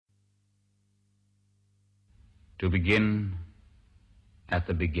to begin at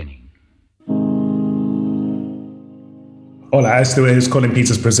the beginning. Hola, esto es Colin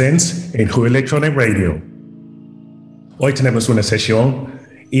Peters Presents en Who Electronic Radio. Hoy tenemos una sesión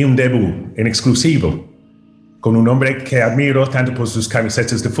y un debut en exclusivo con un hombre que admiro tanto por sus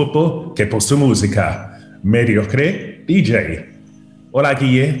camisetas de fútbol que por su música, MEDIOCRE DJ. Hola,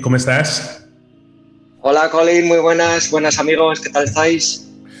 Guille, ¿cómo estás? Hola, Colin, muy buenas amigos, ¿qué tal estáis?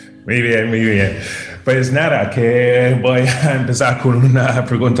 Muy bien. Pues nada, que voy a empezar con una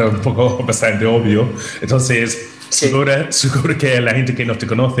pregunta un poco bastante obvio. Entonces, sí. seguro que la gente que no te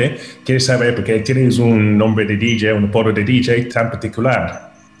conoce quiere saber por qué tienes un nombre de DJ, un apodo de DJ tan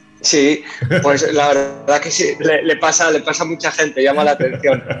particular. Sí, pues la verdad que sí, le pasa a mucha gente, llama la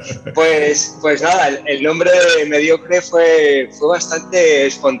atención. Pues nada, el nombre de Mediocre fue bastante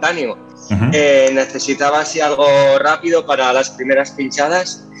espontáneo. Uh-huh. Necesitaba así algo rápido para las primeras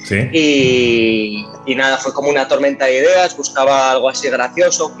pinchadas. Sí. Y nada, fue como una tormenta de ideas, buscaba algo así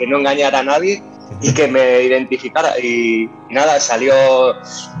gracioso, que no engañara a nadie y que me identificara. Y nada, salió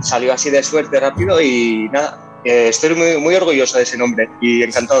así de suerte rápido y nada, estoy muy orgulloso de ese nombre y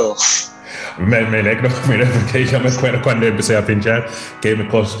encantado. Me alegro, mira, porque yo me acuerdo cuando empecé a pinchar que me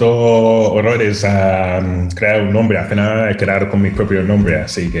costó horrores crear un nombre. Al final he quedado con mi propio nombre,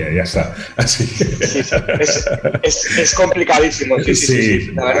 así que ya está. Así. Sí, es complicadísimo.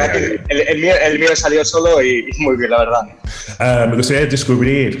 Sí. La verdad que el mío salió solo y muy bien, la verdad. Me gustaría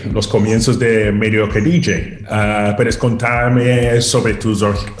descubrir los comienzos de MEDIOCRE DJ. ¿Puedes contarme sobre tus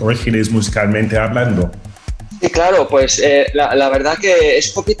orígenes musicalmente hablando? Sí, claro, pues la verdad que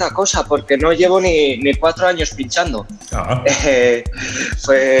es poquita cosa porque no llevo ni 4 años pinchando.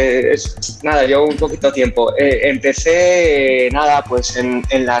 Llevo un poquito tiempo. Empecé, pues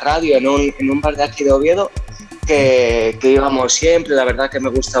en la radio, en un bar de aquí de Oviedo, que íbamos siempre. La verdad que me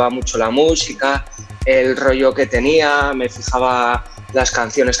gustaba mucho la música, el rollo que tenía, me fijaba las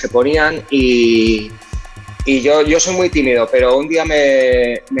canciones que ponían y yo soy muy tímido, pero un día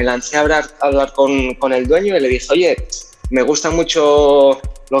me lancé a hablar con el dueño y le dije, oye, me gusta mucho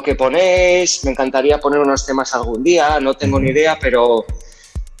lo que ponéis, me encantaría poner unos temas algún día, no tengo ni idea, pero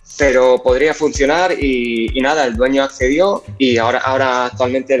podría funcionar y nada, el dueño accedió y ahora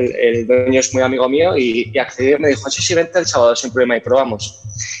actualmente el dueño es muy amigo mío y accedió y me dijo, sí, vente el sábado sin problema y probamos.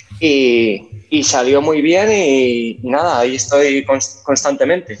 Y salió muy bien y nada, ahí estoy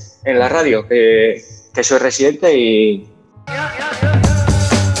constantemente en la radio, que soy residente y...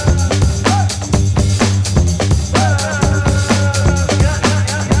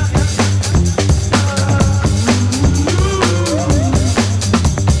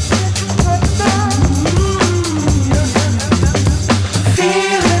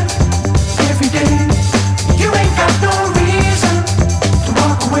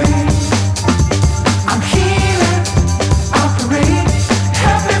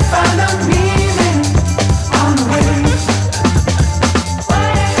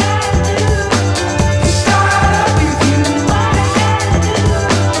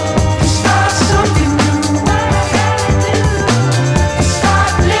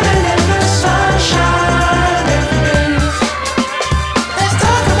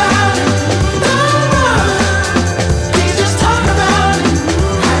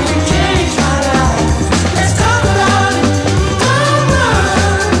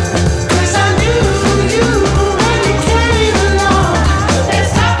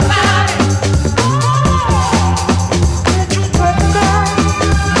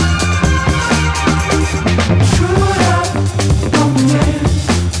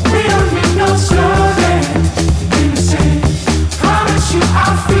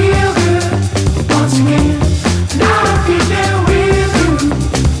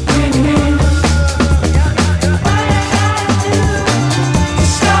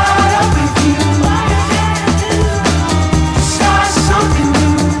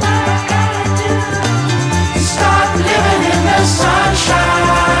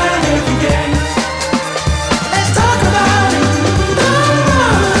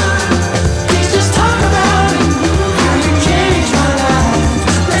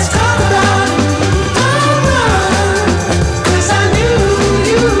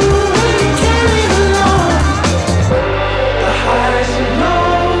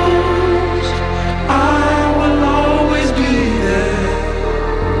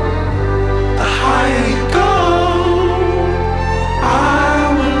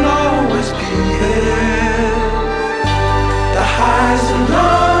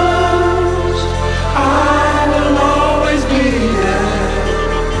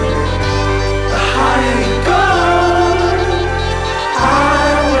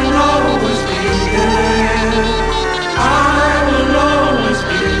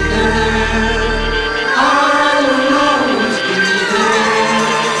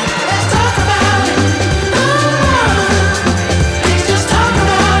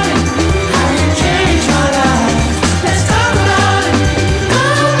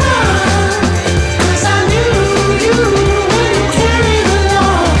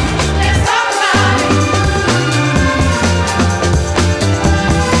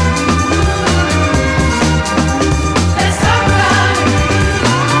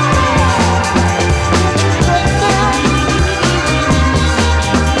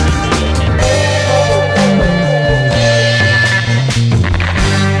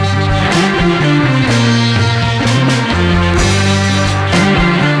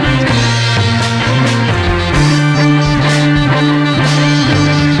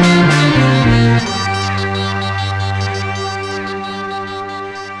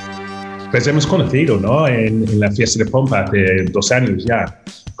 Pues hemos conocido, ¿no? En la fiesta de Pompa hace 2 años ya.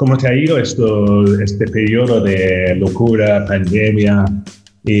 ¿Cómo te ha ido este periodo de locura, pandemia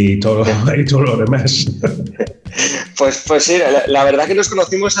y todo lo demás? Pues sí, la verdad que nos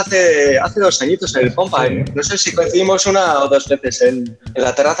conocimos hace 2 añitos en el Pompa. Sí. No sé si coincidimos 1 o 2 veces en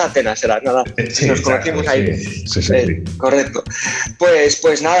la terraza Atenas, era nada. Sí, nos conocimos ahí. Sí. Correcto.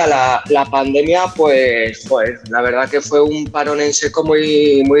 Pues nada, la pandemia, pues la verdad que fue un parón en seco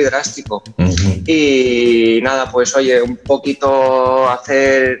muy, muy drástico. Uh-huh. Y nada, pues oye, un poquito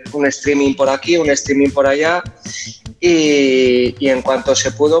hacer un streaming por aquí, un streaming por allá. Y en cuanto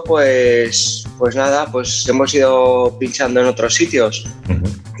se pudo, pues nada, pues hemos ido pinchando en otros sitios, uh-huh,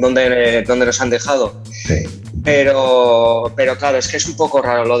 donde nos han dejado. Sí. Pero claro, es que es un poco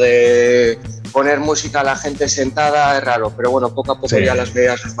raro lo de poner música a la gente sentada, es raro, pero bueno, poco a poco sí, ya las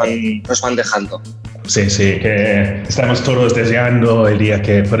medidas nos van dejando. Sí, que estamos todos deseando el día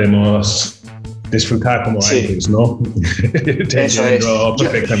que podemos disfrutar como antes, ¿no? Te entiendo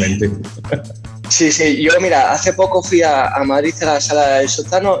perfectamente. Sí, yo mira, hace poco fui a Madrid a la Sala del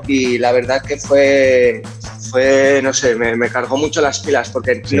Sótano y la verdad que fue no sé, me cargó mucho las pilas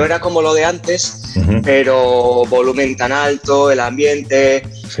porque sí, no era como lo de antes, uh-huh, pero volumen tan alto, el ambiente,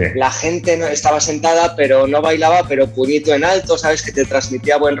 sí, la gente no estaba sentada pero no bailaba, pero puñito en alto, ¿sabes? Que te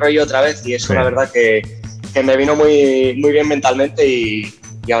transmitía buen rollo otra vez y eso sí, la verdad que me vino muy, muy bien mentalmente y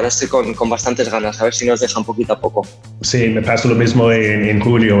ahora estoy con bastantes ganas, a ver si nos dejan poquito a poco. Sí, me pasó lo mismo en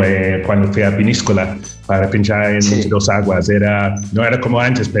julio, cuando fui a Piníscola para pinchar en sí, 2 Aguas. No era como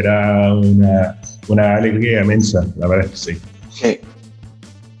antes, pero era una alegría inmensa, la verdad que sí. Sí.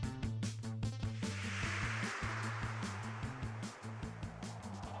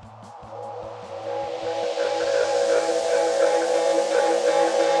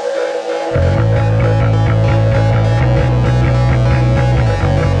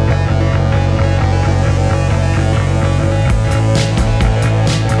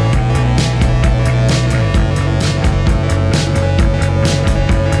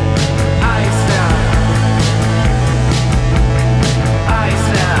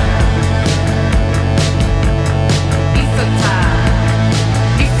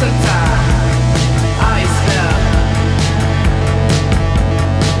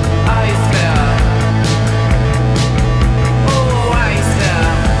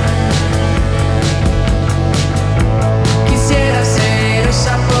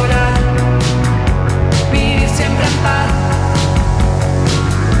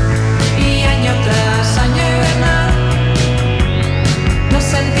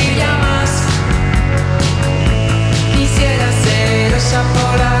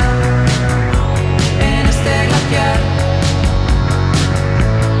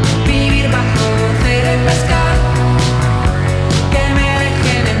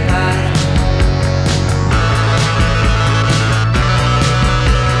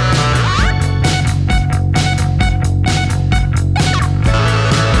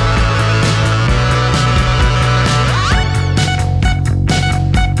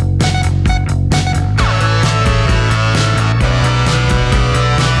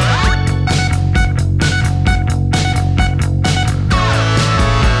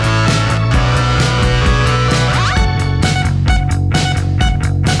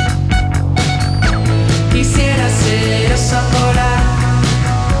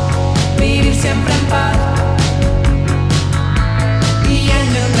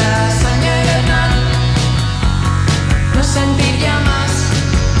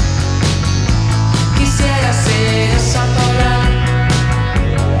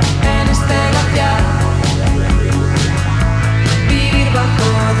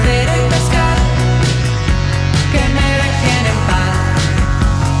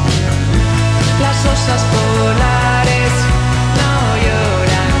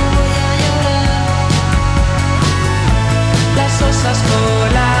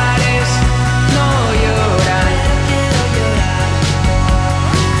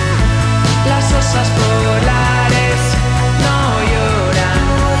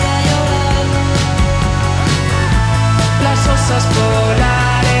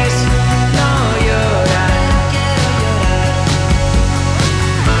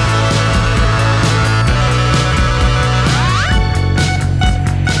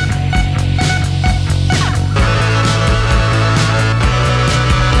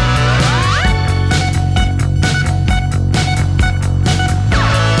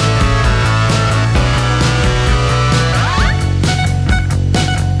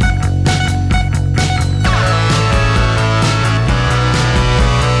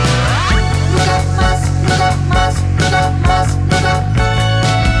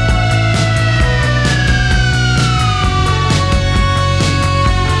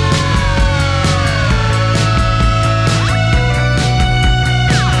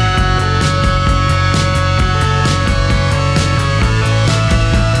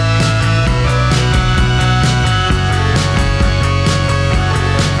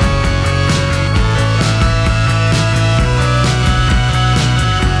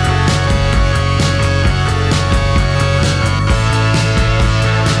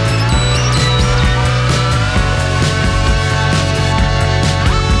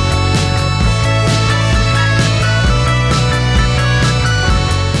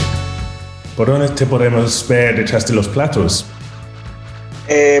 ¿Por dónde te podemos ver detrás de los platos?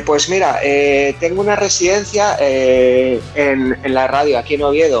 Pues mira, tengo una residencia en la radio aquí en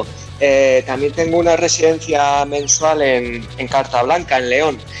Oviedo. También tengo una residencia mensual en Carta Blanca, en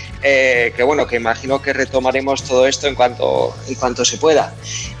León. Que bueno, que imagino que retomaremos todo esto en cuanto se pueda.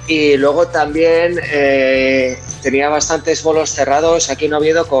 Y luego también tenía bastantes bolos cerrados aquí en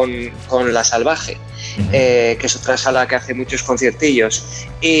Oviedo con La Salvaje, que es otra sala que hace muchos conciertillos.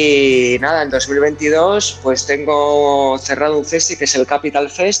 Y nada, en 2022 pues tengo cerrado un festi que es el Capital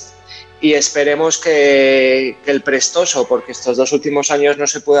Fest, y esperemos que el Prestoso, porque estos 2 últimos años no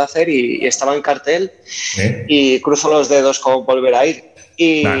se puede hacer y estaba en cartel, y cruzo los dedos con volver a ir.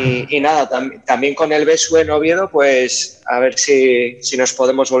 Y nada, también con el Besu en Oviedo, pues a ver si nos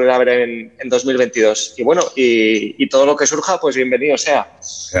podemos volver a ver en 2022. Y bueno, y todo lo que surja, pues bienvenido sea.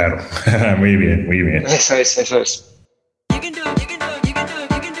 Claro, muy bien, muy bien. Eso es.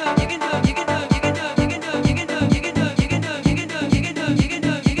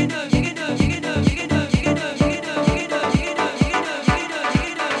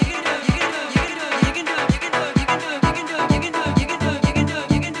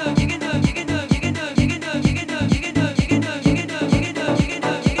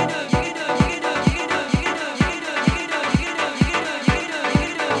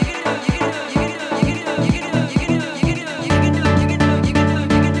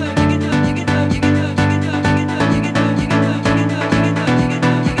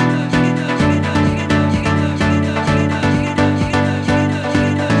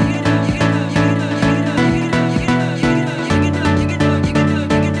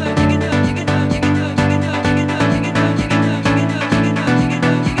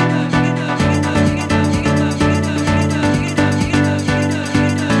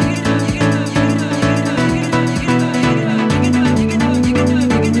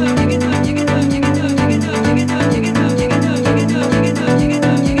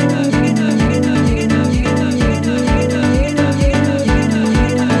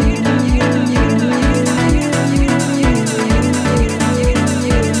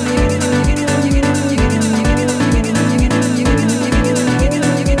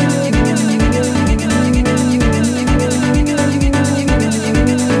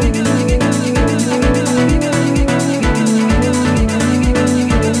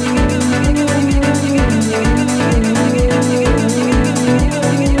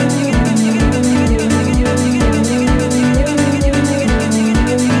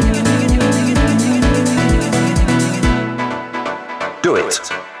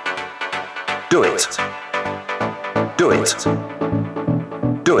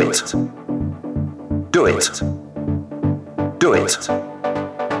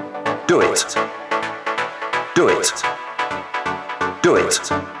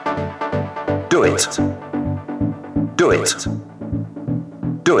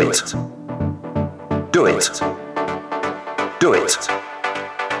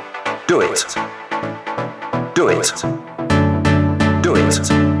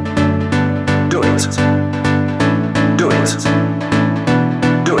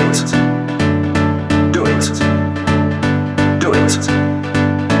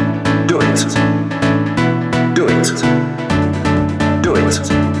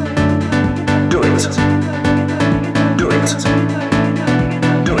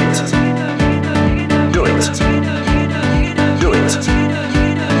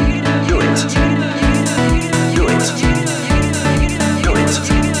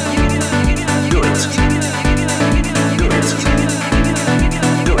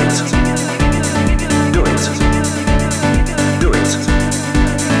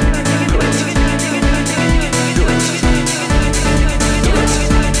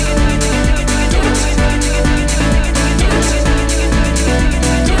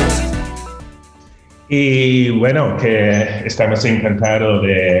 Y bueno, que estamos encantados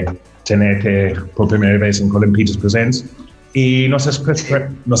de tenerte por primera vez en Colin Peters Presents, y nos has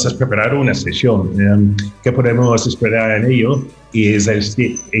preparado una sesión. ¿Qué podemos esperar en ello? ¿Y es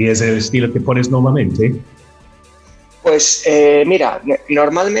el estilo que pones normalmente? Pues mira,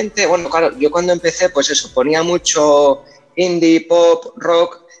 normalmente, bueno, claro, yo cuando empecé, pues eso, ponía mucho indie, pop,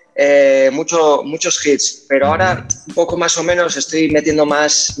 rock, muchos hits, pero ahora un poco más o menos estoy metiendo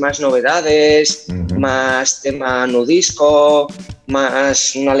más novedades, más tema nudisco,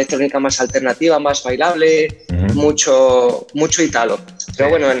 más una electrónica más alternativa, más bailable, mucho italo. Pero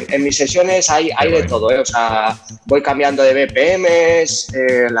bueno, en mis sesiones hay de todo, o sea, voy cambiando de BPMs,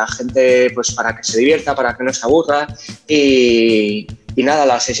 la gente pues para que se divierta, para que no se aburra, y nada,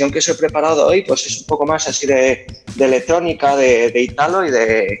 la sesión que os he preparado hoy pues es un poco más así de electrónica, de italo y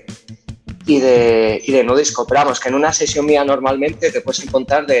de no disco. Pero vamos, que en una sesión mía normalmente te puedes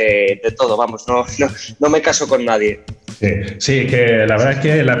encontrar de todo, vamos, no me caso con nadie. Sí, que la verdad es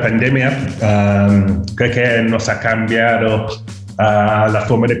que la pandemia creo que nos ha cambiado la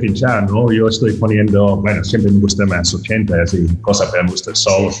forma de pinchar, ¿no? Yo estoy poniendo, bueno, siempre me gusta más 80s y cosas, pero me gusta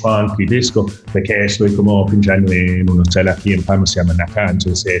soul, funk y disco, porque estoy como pinchando en un hotel aquí en Palma, se llama Naka,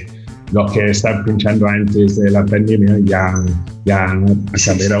 entonces lo que estaba pinchando antes de la pandemia ya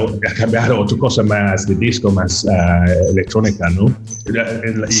ha cambiado otra cosa más de disco, más electrónica, ¿no? Y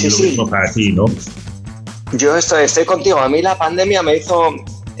lo mismo para ti, ¿no? Yo estoy contigo. A mí la pandemia me hizo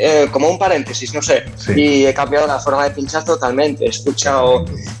como un paréntesis, no sé, y he cambiado la forma de pinchar totalmente. He escuchado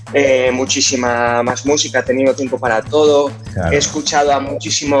muchísima más música, he tenido tiempo para todo, claro. He escuchado a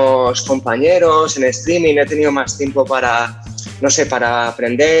muchísimos compañeros en streaming, he tenido más tiempo para, no sé, para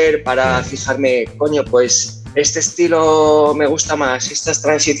aprender, para fijarme, coño, pues este estilo me gusta más, estas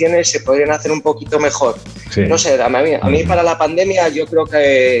transiciones se podrían hacer un poquito mejor. Sí. No sé, a mí para la pandemia yo creo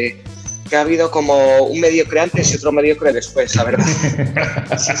que ha habido como un mediocre antes y otro mediocre después, la verdad.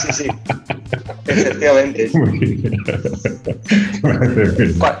 Sí. Efectivamente.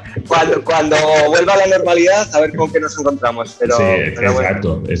 Cuando vuelva a la normalidad, a ver con qué nos encontramos. Pero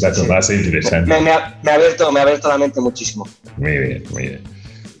exacto, sí. Va a ser interesante. Me ha abierto la mente muchísimo. Muy bien.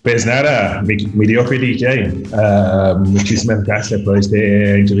 Pues nada, MEDIOCRE DJ, muchísimas gracias por esta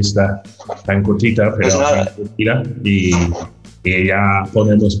entrevista tan cortita, pero tan cortita, y ya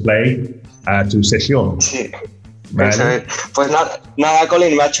ponemos play a tu sesión. Sí. ¿Vale? Pues nada,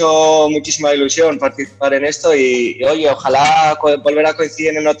 Colin, me ha hecho muchísima ilusión participar en esto y oye, ojalá volver a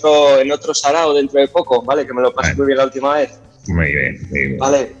coincidir en otro sarao dentro de poco, ¿vale? Que me lo pasé muy bien la última vez. Muy bien.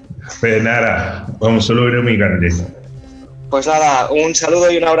 Vale. Pues nada, un saludo muy grande. Pues nada, un saludo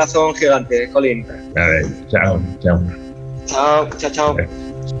y un abrazo gigante, Colin. Vale, chao. Chao.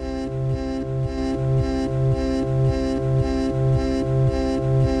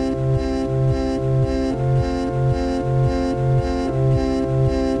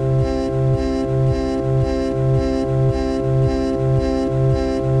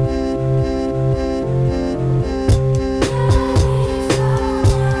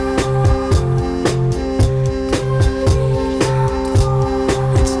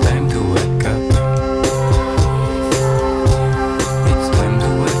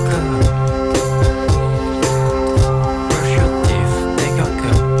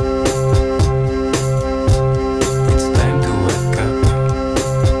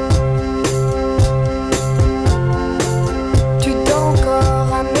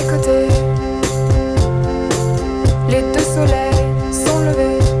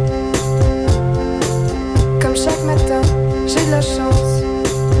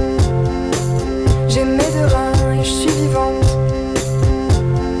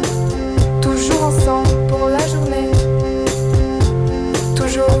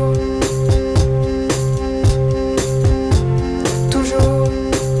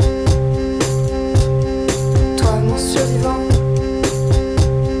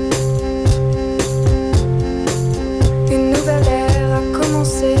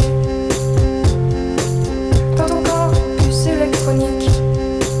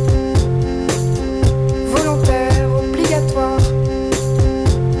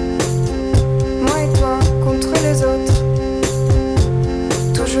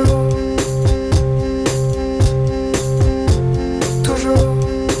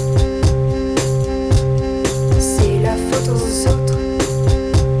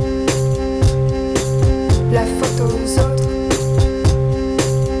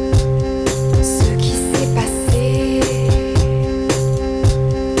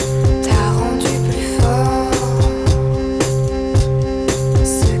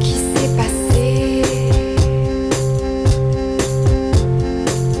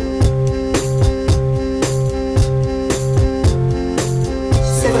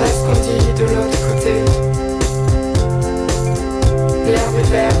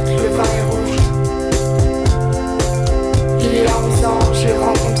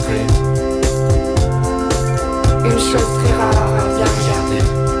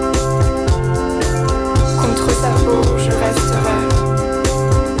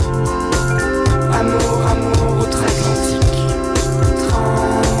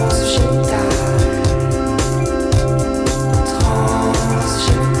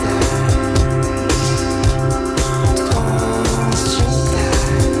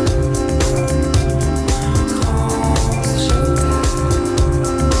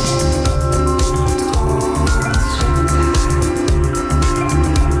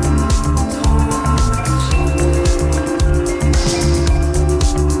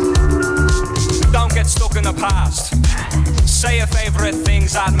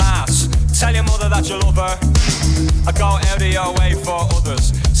 that mass. Tell your mother that you love her. I go out of your way for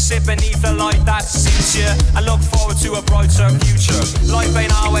others. Sit beneath the light that suits you and look forward to a brighter future. Life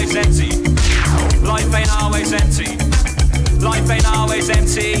ain't always empty. Life ain't always empty. Life ain't always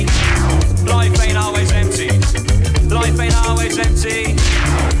empty. Life ain't always empty. Life ain't always empty.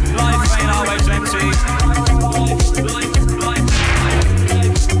 Life ain't always empty.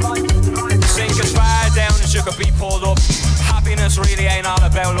 Sink as far down as you could be pulled up. Happiness really ain't all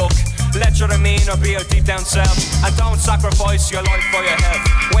about luck. Let your demeanor be your deep down self, and don't sacrifice your life for your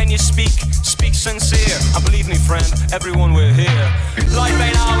health. When you speak, speak sincere, and believe me friend, everyone will hear. Life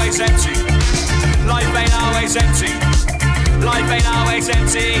ain't always empty. Life ain't always empty. Life ain't always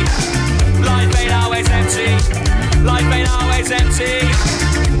empty. Life ain't always empty. Life ain't always empty.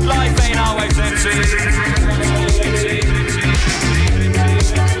 Life ain't always empty.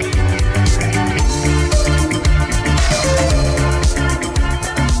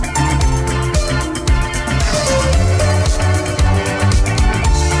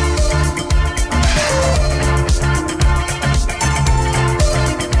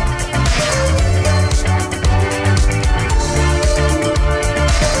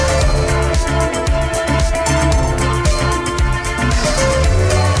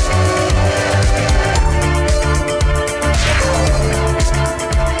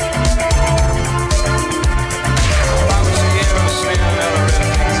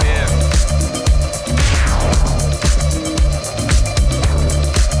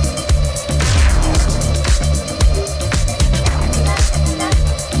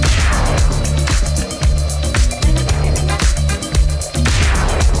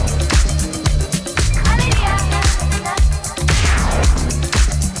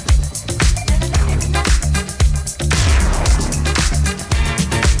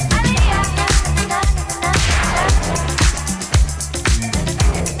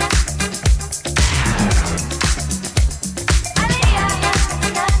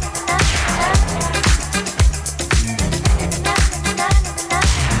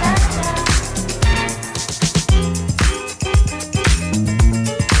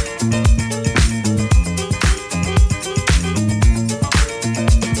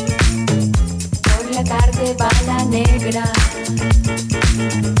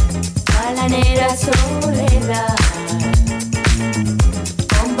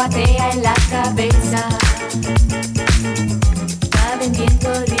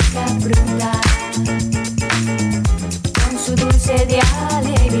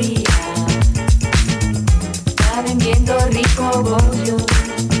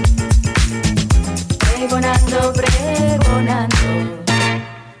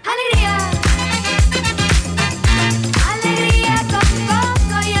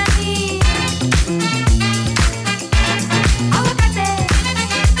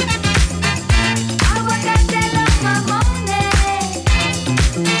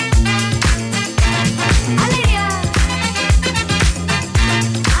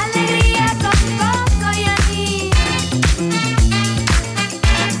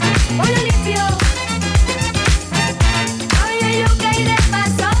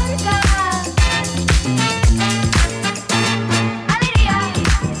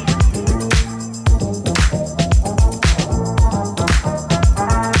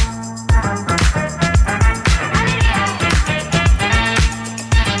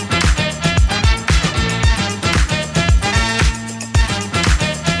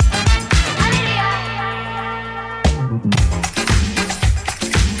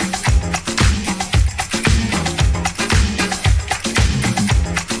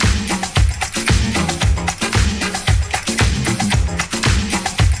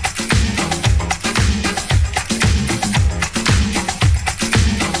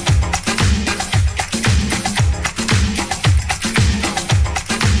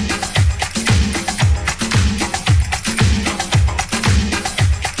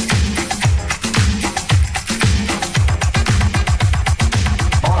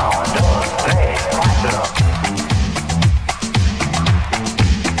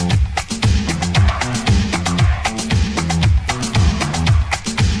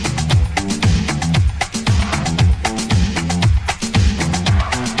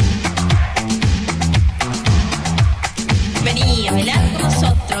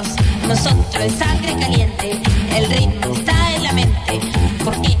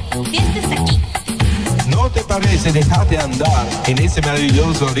 Déjate andar en ese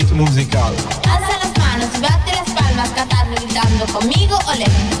maravilloso ritmo musical. Alza las manos y bate las palmas, cantando y gritando conmigo, ole.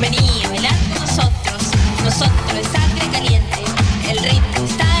 Vení a bailar con nosotros, nosotros es sangre caliente. El ritmo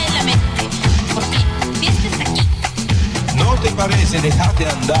está en la mente, porque si estés aquí. No te te parece dejarte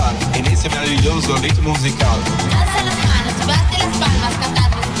andar en ese maravilloso ritmo musical? Alza las manos, bate las palmas,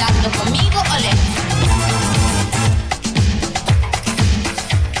 cantando, gritando conmigo, olé.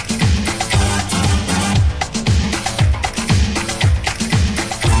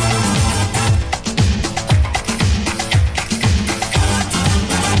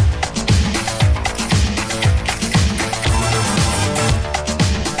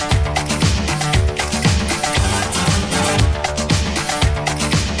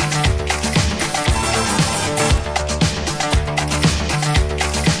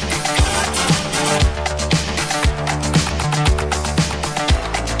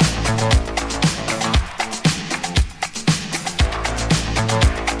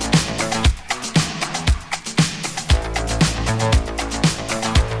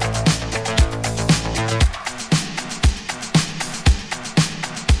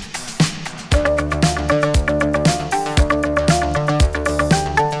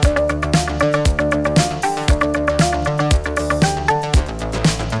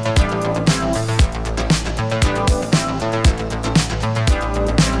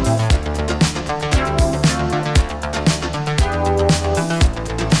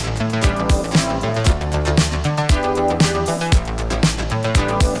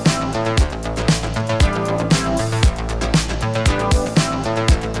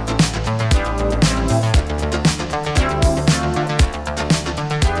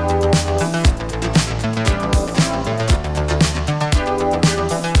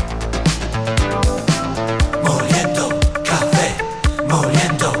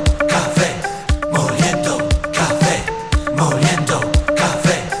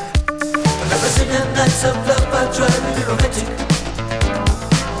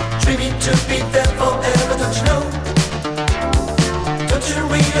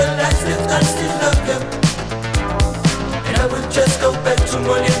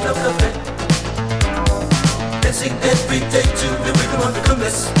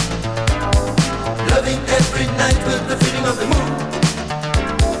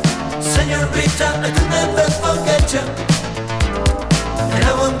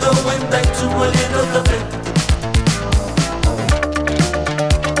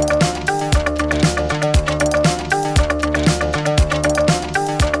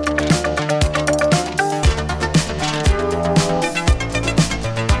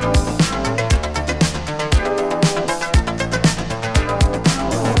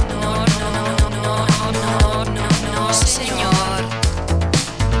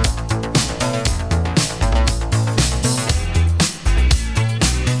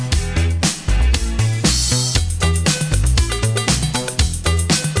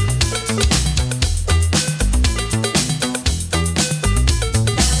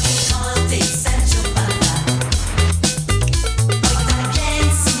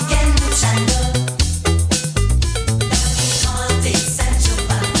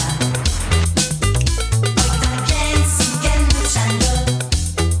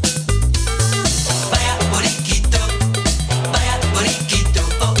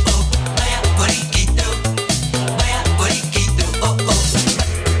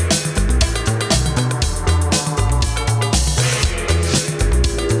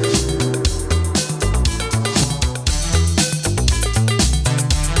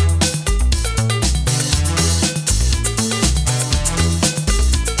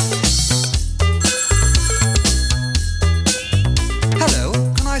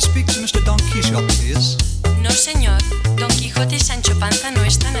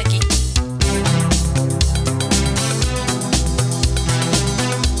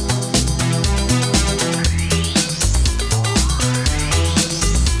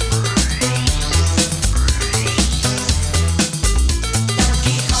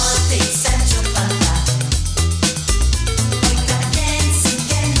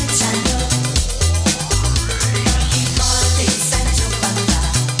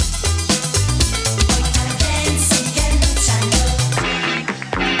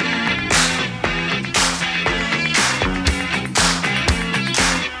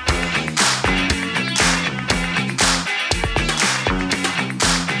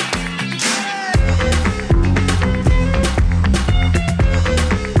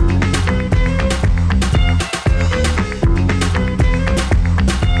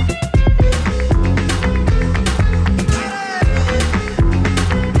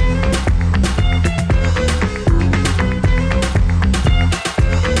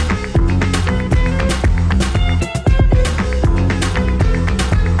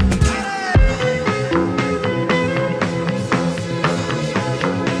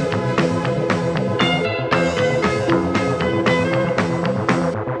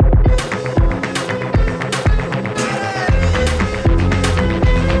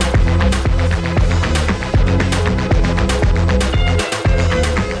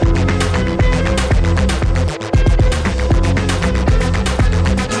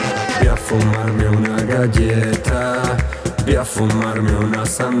 fumarme una galleta, voy a fumarme una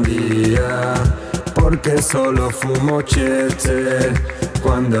sandía, porque solo fumo chete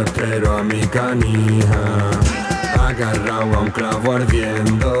cuando espero a mi canija. Agarrado a un clavo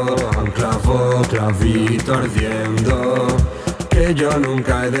ardiendo, a un clavito ardiendo, que yo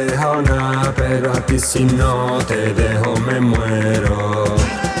nunca he dejado nada, pero a ti si no te dejo me muero.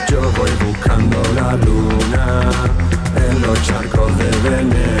 Yo voy buscando la luna en los charcos de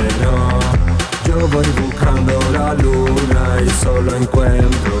veneno. Yo voy buscando la luna y solo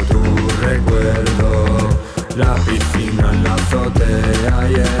encuentro tu recuerdo. La piscina en la azotea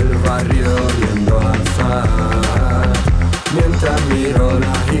y el barrio oliendo a azahar. Mientras miro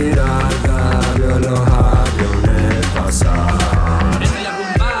la girada veo los aviones pasar. Estoy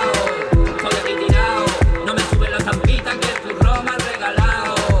arrumbado, estoy aquí tirado, no me sube la estampita que tu Roma has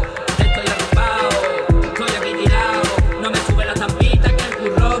regalado. Estoy arrumbado, estoy aquí tirado, no me sube la estampita que tu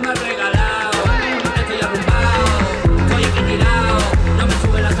Roma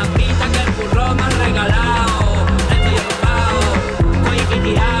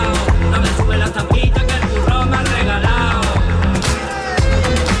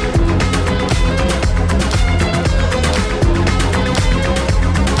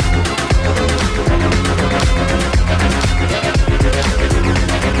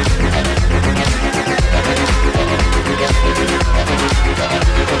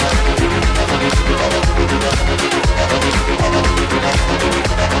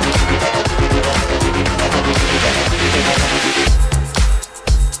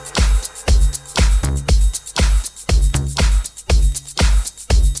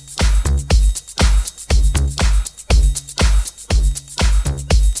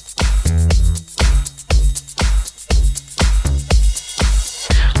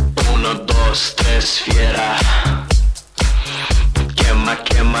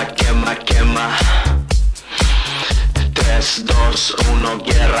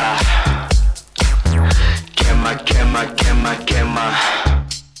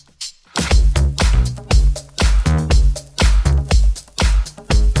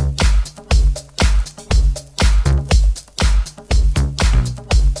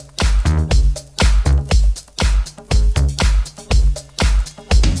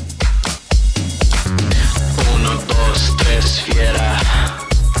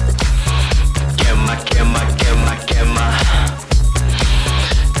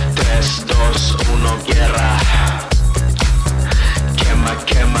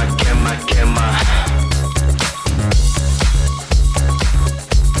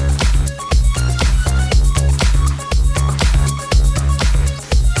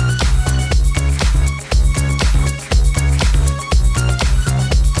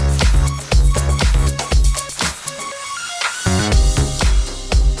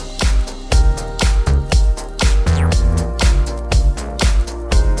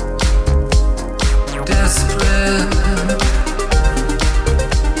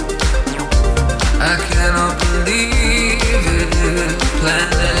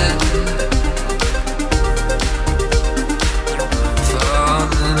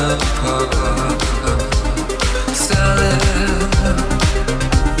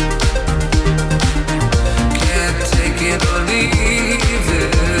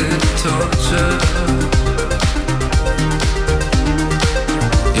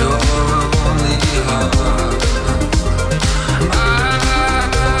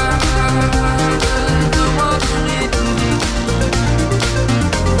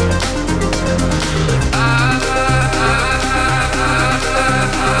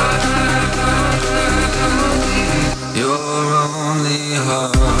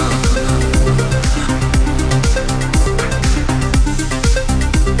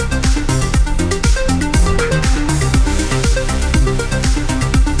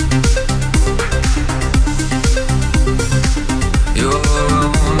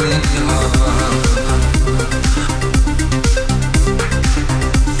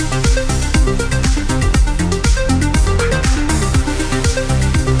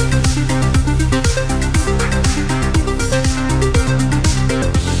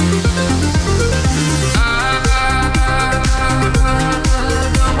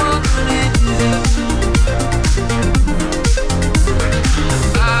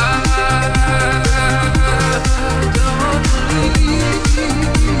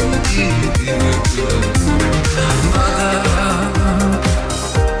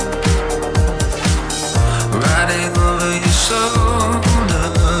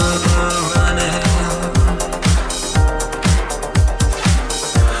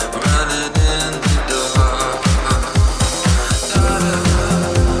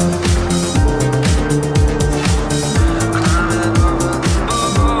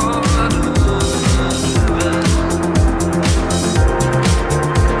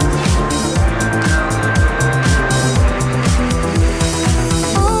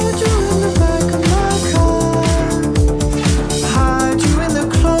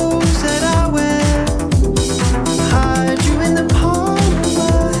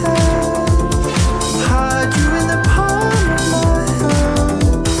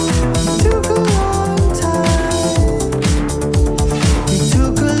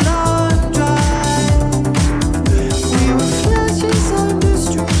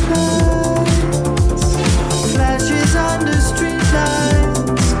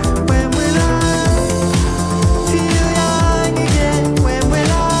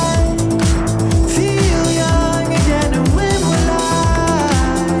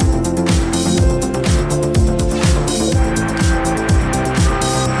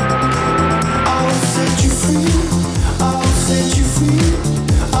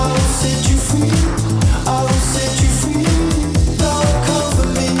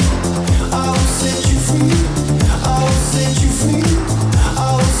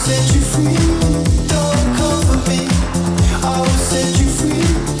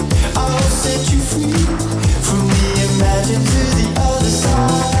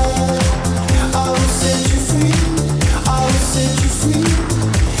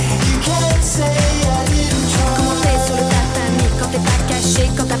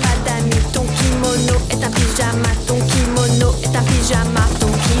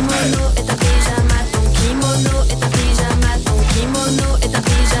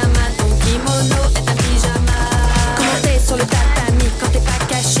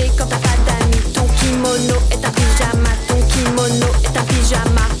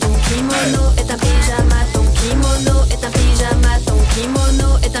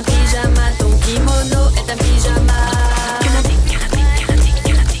un pyjama, ton kimono est un pyjama.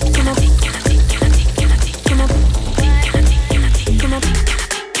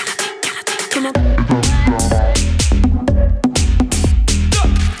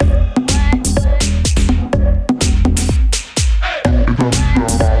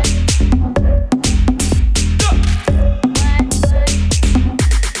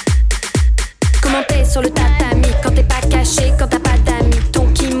 Sur le tatami, quand t'es pas caché, quand t'as pas d'amis. Ton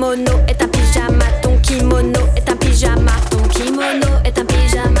kimono est un pyjama, ton kimono est un pyjama, ton kimono est un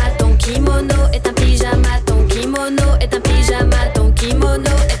pyjama, ton kimono est un pyjama, ton kimono est un pyjama, ton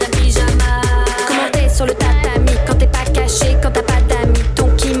kimono est un pyjama. Comment t'es sur le tatami, quand t'es pas caché, quand t'as pas d'amis. Ton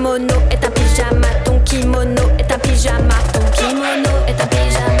kimono est un pyjama, ton kimono est un pyjama, ton kimono est un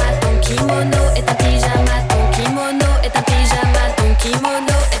pyjama, ton kimono est un pyjama, ton kimono est un pyjama, ton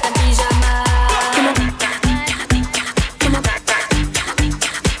kimono est un pyjama.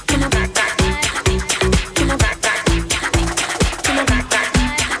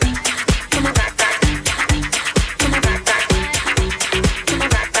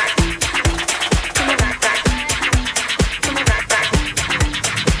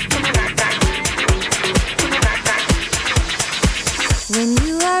 When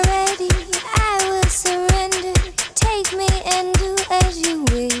you are ready, I will surrender. Take me and do as you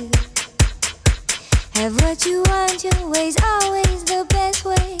will. Have what you want, your way's always the best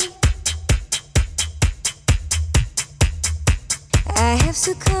way. I have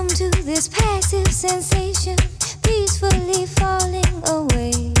succumbed to this passive sensation, peacefully falling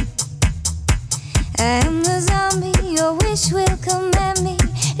away. I am the zombie, your wish will command me.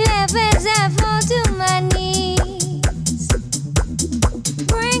 Laugh as I fall to my knees.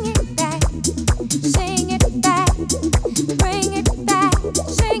 Bring it back, sing it back, bring it back,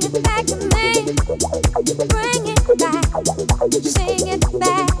 sing it back to me. Bring it back, sing it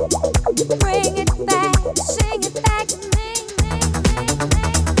back, bring it back, sing it back to me.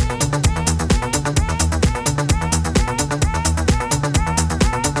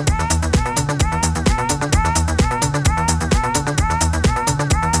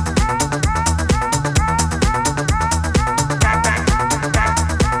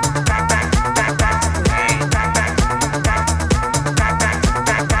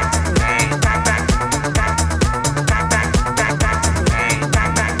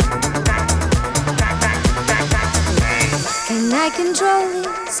 Control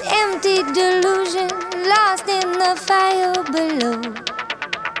this empty delusion, lost in the fire below.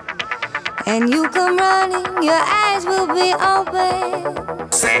 And you come running, your eyes will be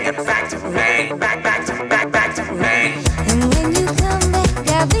open. Sing it back to me, back to me. And when you come back,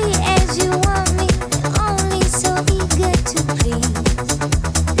 I'll be as you want me, only so eager to please.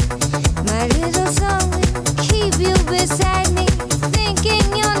 My little song will keep you beside me, thinking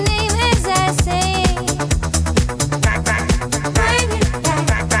your name as I sing.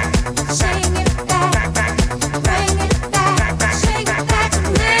 Sing it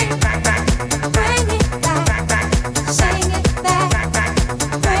back,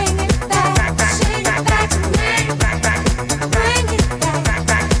 bring it back, sing it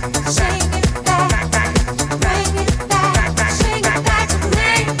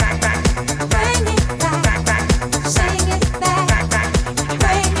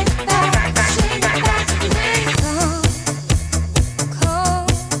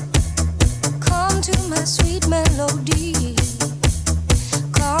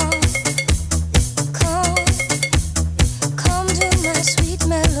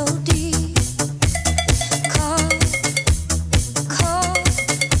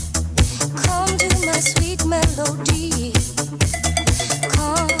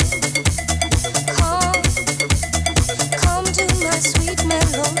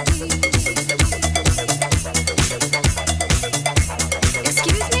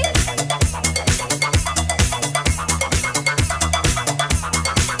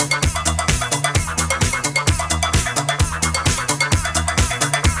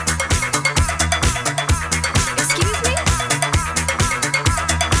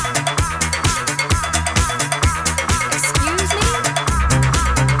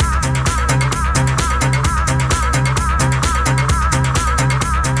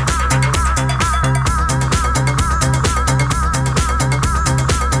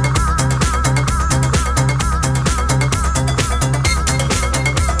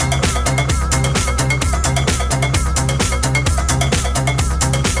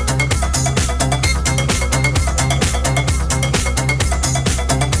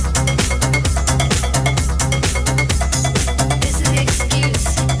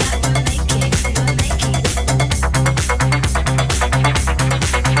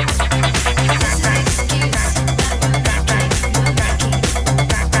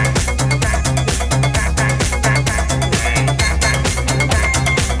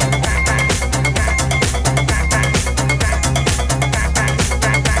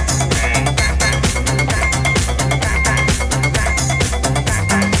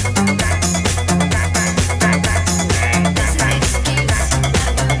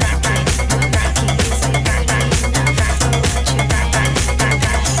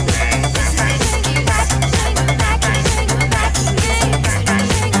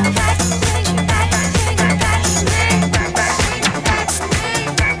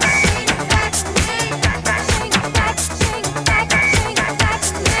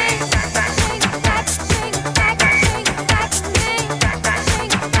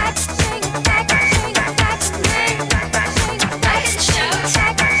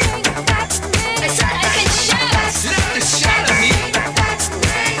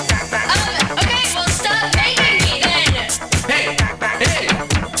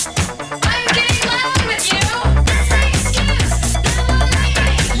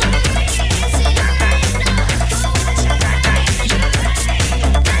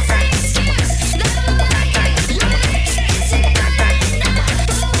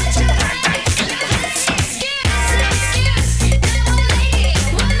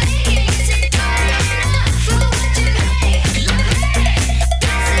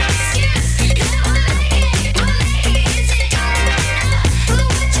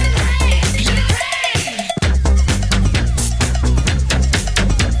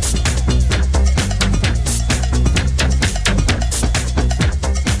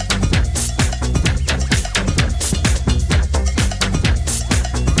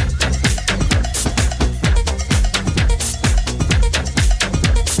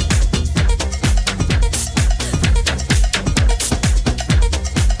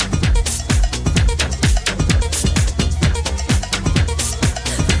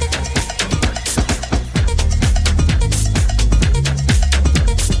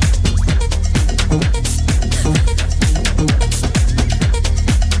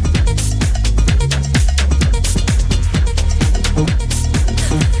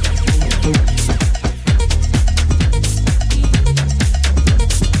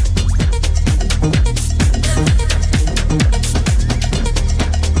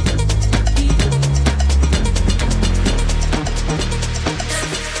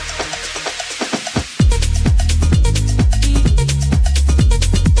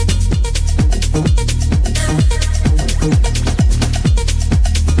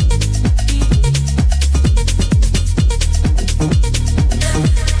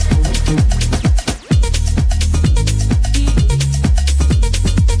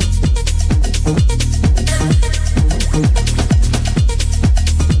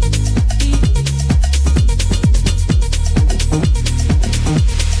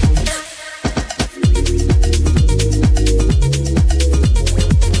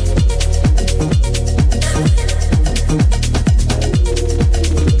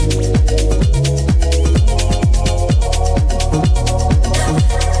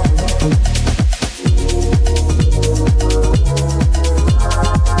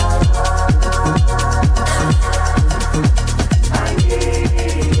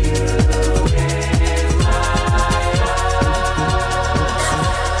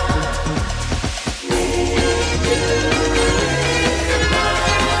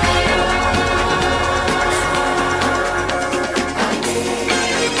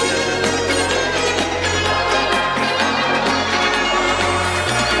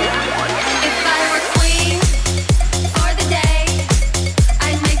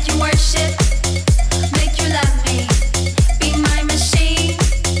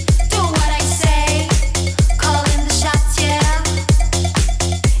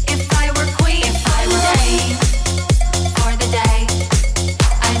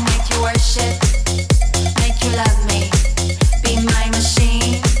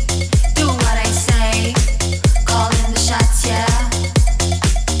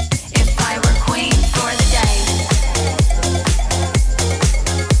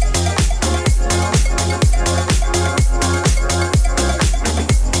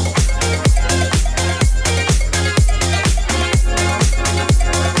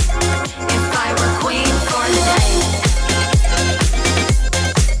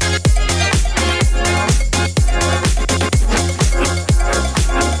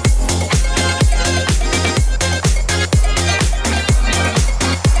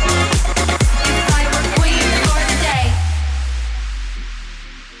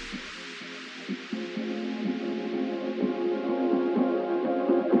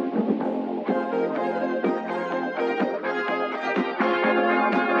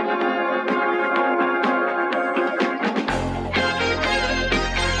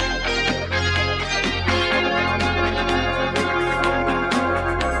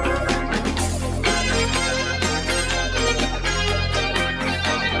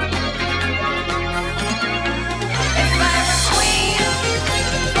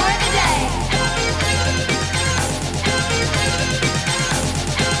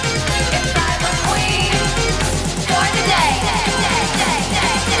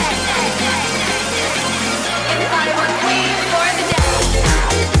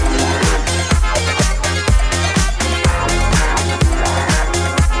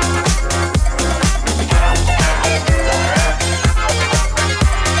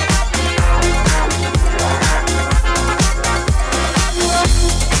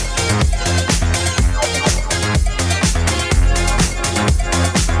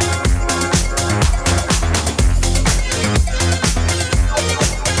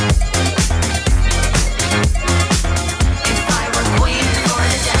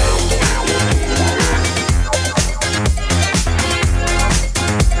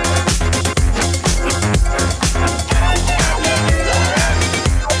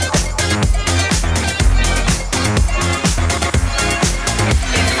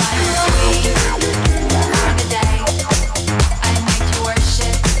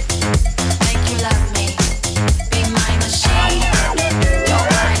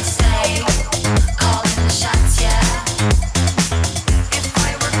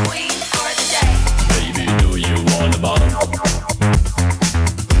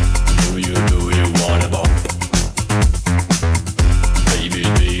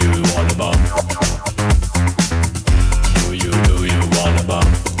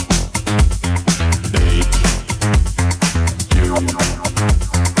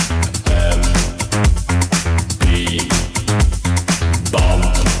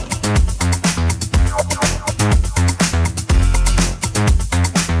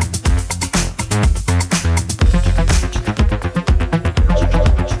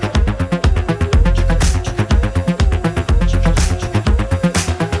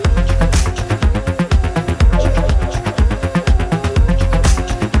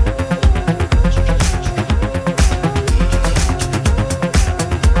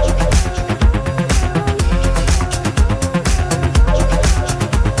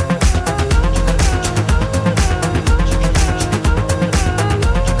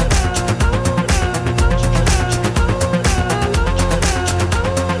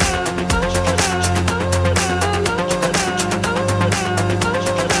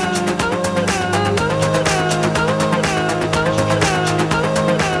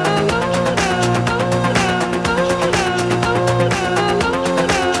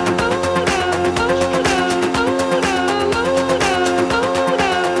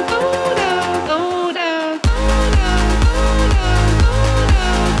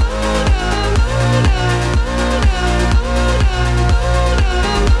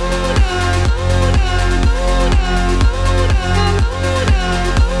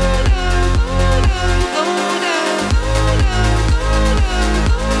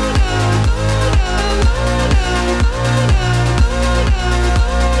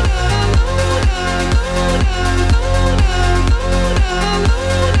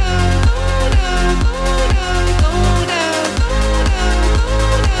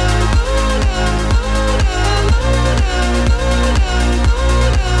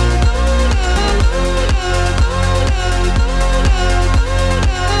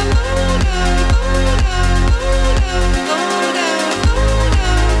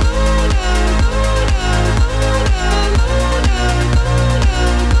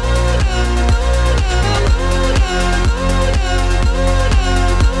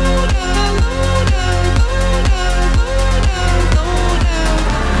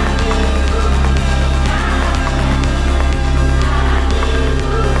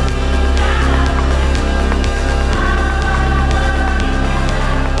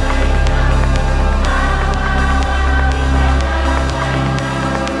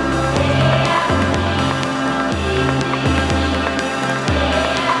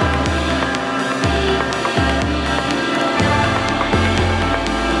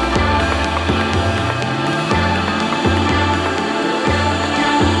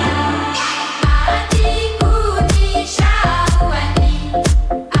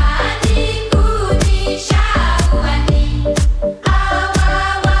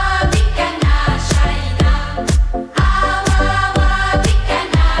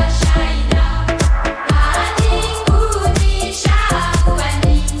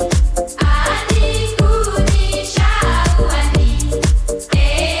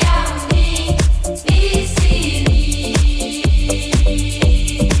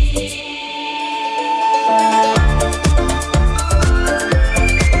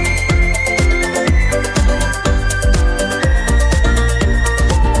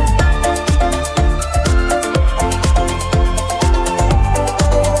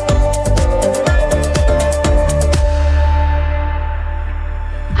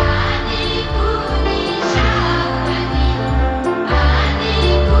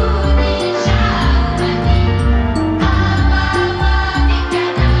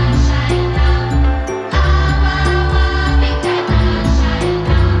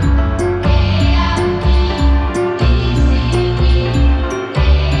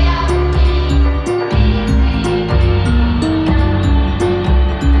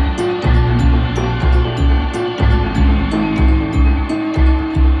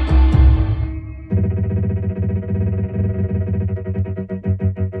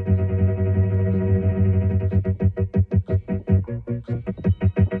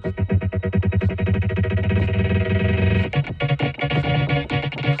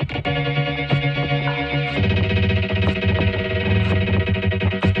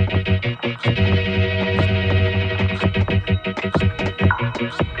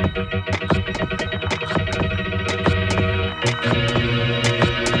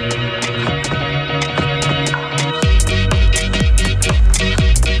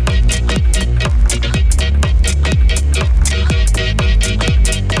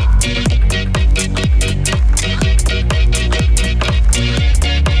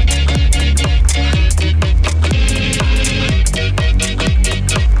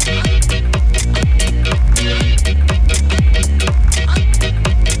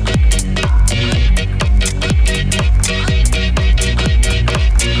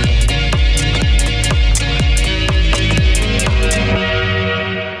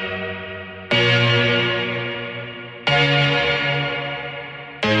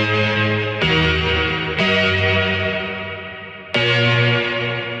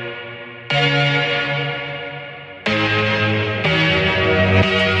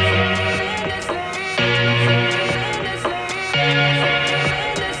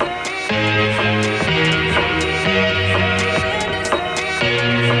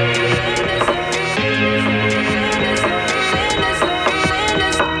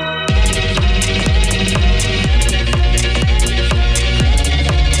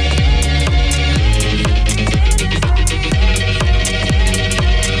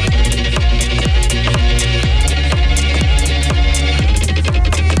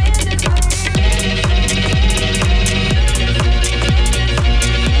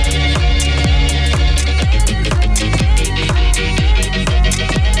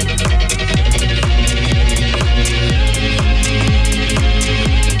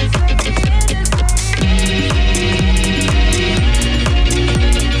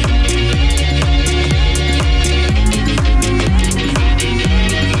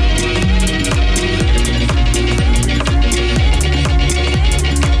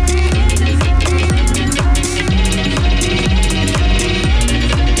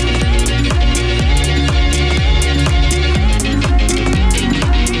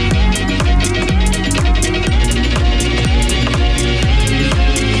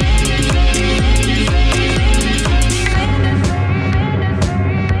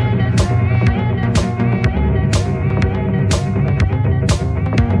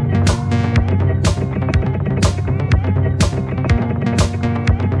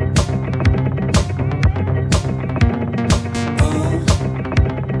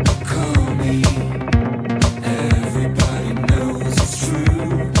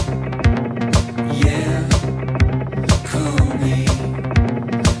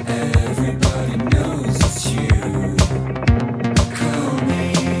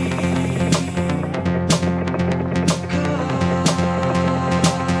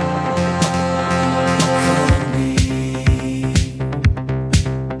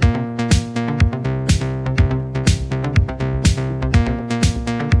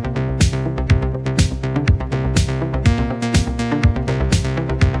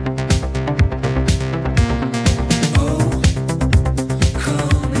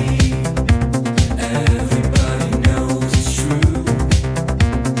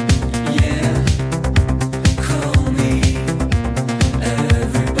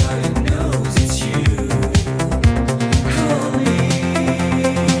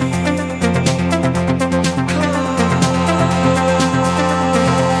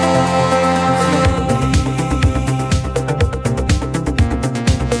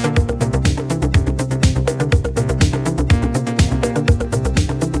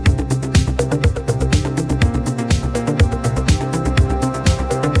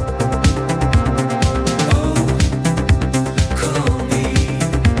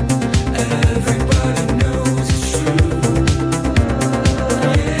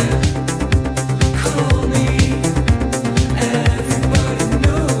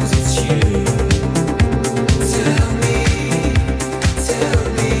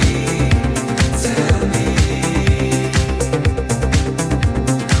will be